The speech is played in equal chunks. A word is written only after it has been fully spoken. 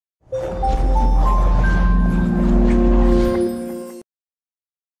Hello,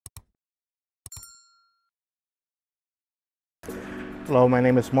 my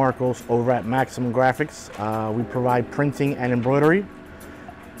name is Marcos over at Maximum Graphics. We provide printing and embroidery.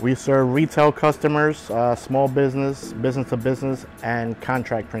 We serve retail customers, small business, business to business, and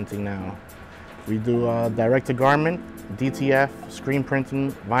contract printing now. We do direct to garment, DTF, screen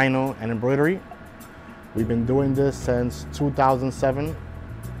printing, vinyl, and embroidery. We've been doing this since 2007.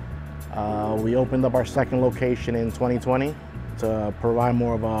 We opened up our second location in 2020 to provide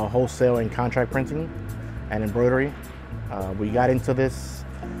more of a wholesale and contract printing and embroidery. We got into this,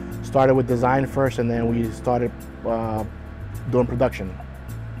 started with design first, and then we started doing production.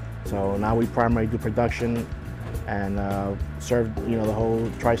 So now we primarily do production and serve the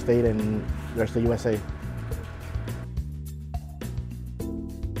whole tri-state and the rest of the USA.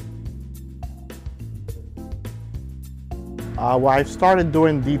 Well, I started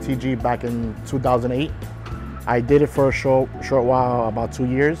doing DTG back in 2008. I did it for a short while, about 2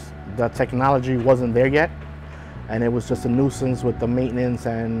 years. The technology wasn't there yet, and it was just a nuisance with the maintenance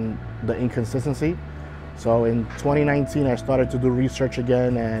and the inconsistency. So in 2019, I started to do research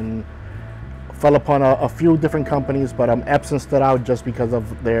again and fell upon a few different companies, but Epson stood out just because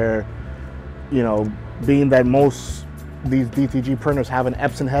of their, being that most these DTG printers have an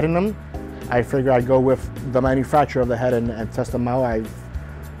Epson head in them. I figured I'd go with the manufacturer of the head and test them out. I,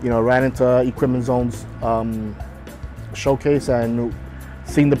 ran into Equipment Zone's showcase and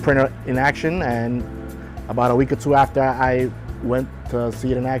seen the printer in action, and about a week or two after I went to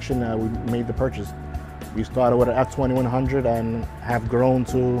see it in action, we made the purchase. We started with an F2100 and have grown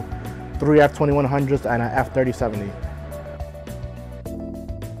to 3 F2100s and an F3070.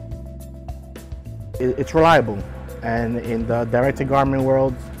 It's reliable, and in the direct-to-garment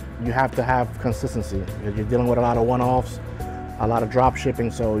world, you have to have consistency because you're dealing with a lot of one-offs, a lot of drop shipping,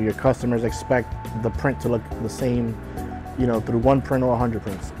 so your customers expect the print to look the same, through one print or 100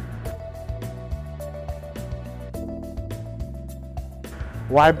 prints.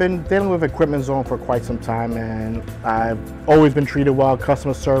 Well, I've been dealing with Equipment Zone for quite some time, and I've always been treated well.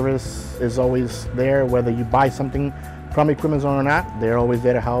 Customer service is always there, whether you buy something from Equipment Zone or not. They're always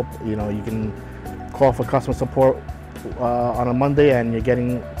there to help. You can call for customer support on a Monday, and you're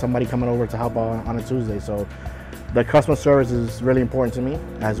getting somebody coming over to help on a Tuesday. So the customer service is really important to me,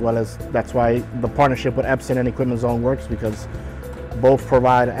 as well as that's why the partnership with Epson and Equipment Zone works, because both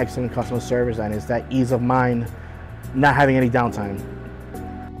provide excellent customer service, and it's that ease of mind, not having any downtime.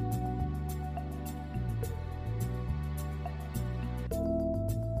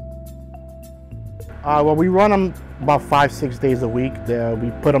 Well, we run them about 5-6 days a week.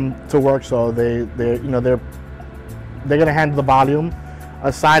 We put them to work, so they're gonna handle the volume.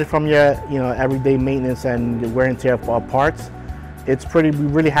 Aside from your everyday maintenance and wear and tear of parts, we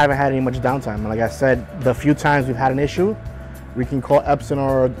really haven't had any much downtime. And like I said, the few times we've had an issue, we can call Epson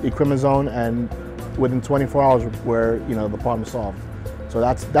or Equipment Zone, and within 24 hours, the problem is solved. So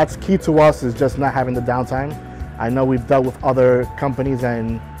that's key to us, is just not having the downtime. I know we've dealt with other companies,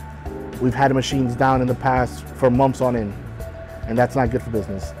 and we've had machines down in the past for months on end, and that's not good for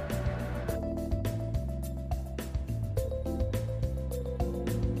business.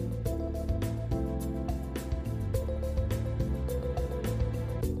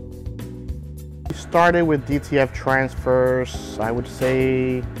 We started with DTF transfers, I would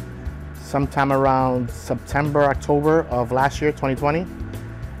say, sometime around September, October of last year, 2020,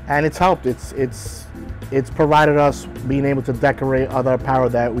 and it's helped. It's provided us being able to decorate other apparel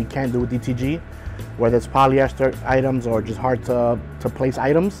that we can't do with DTG, whether it's polyester items or just hard to place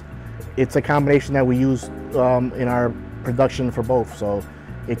items. It's a combination that we use in our production for both, so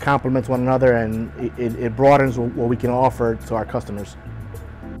it complements one another, and it broadens what we can offer to our customers.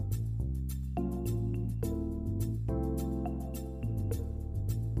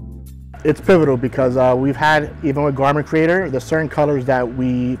 It's pivotal because we've had, even with Garment Creator, there's certain colors that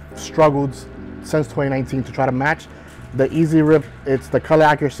we struggled since 2019 to try to match. The Easy Rip, it's the color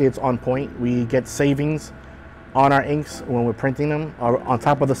accuracy, it's on point. We get savings on our inks when we're printing them, or on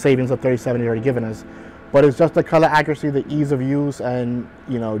top of the savings of 3070 already given us. But it's just the color accuracy, the ease of use, and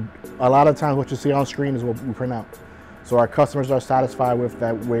a lot of times what you see on screen is what we print out. So our customers are satisfied with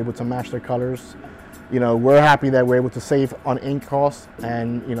that. We're able to match their colors. We're happy that we're able to save on ink costs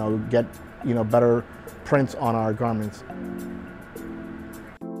and get better prints on our garments.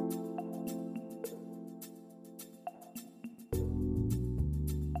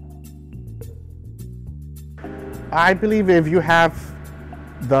 I believe if you have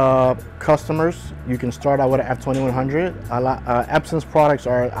the customers, you can start out with an F2100. Epson's products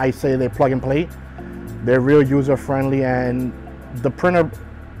I say they're plug and play. They're real user friendly, and the printer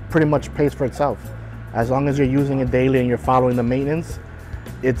pretty much pays for itself. As long as you're using it daily and you're following the maintenance,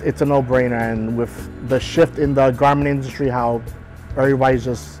 it's a no-brainer. And with the shift in the garment industry, how everybody's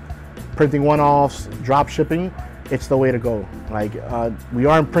just printing one-offs, drop shipping, it's the way to go. Like we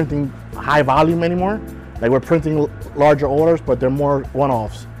aren't printing high volume anymore. Like we're printing larger orders, but they're more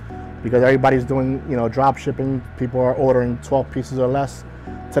one-offs because everybody's doing, you know, drop shipping. People are ordering 12 pieces or less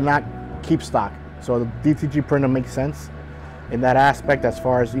to not keep stock. So the DTG printer makes sense in that aspect, as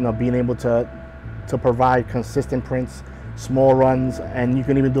far as, you know, being able to provide consistent prints, small runs, and you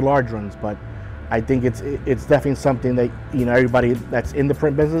can even do large runs. But I think it's definitely something that, you know, everybody that's in the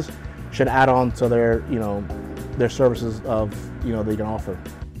print business should add on to their, you know, their services of, you know, they can offer.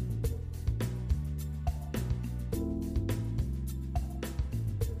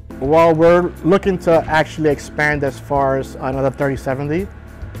 Well, we're looking to actually expand as far as another 3070.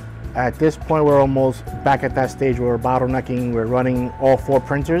 At this point, we're almost back at that stage where we're bottlenecking. We're running all 4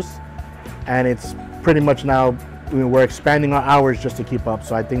 printers, and it's pretty much now, we're expanding our hours just to keep up.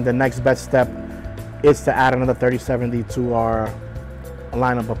 So I think the next best step is to add another 3070 to our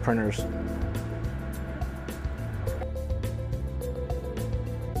lineup of printers.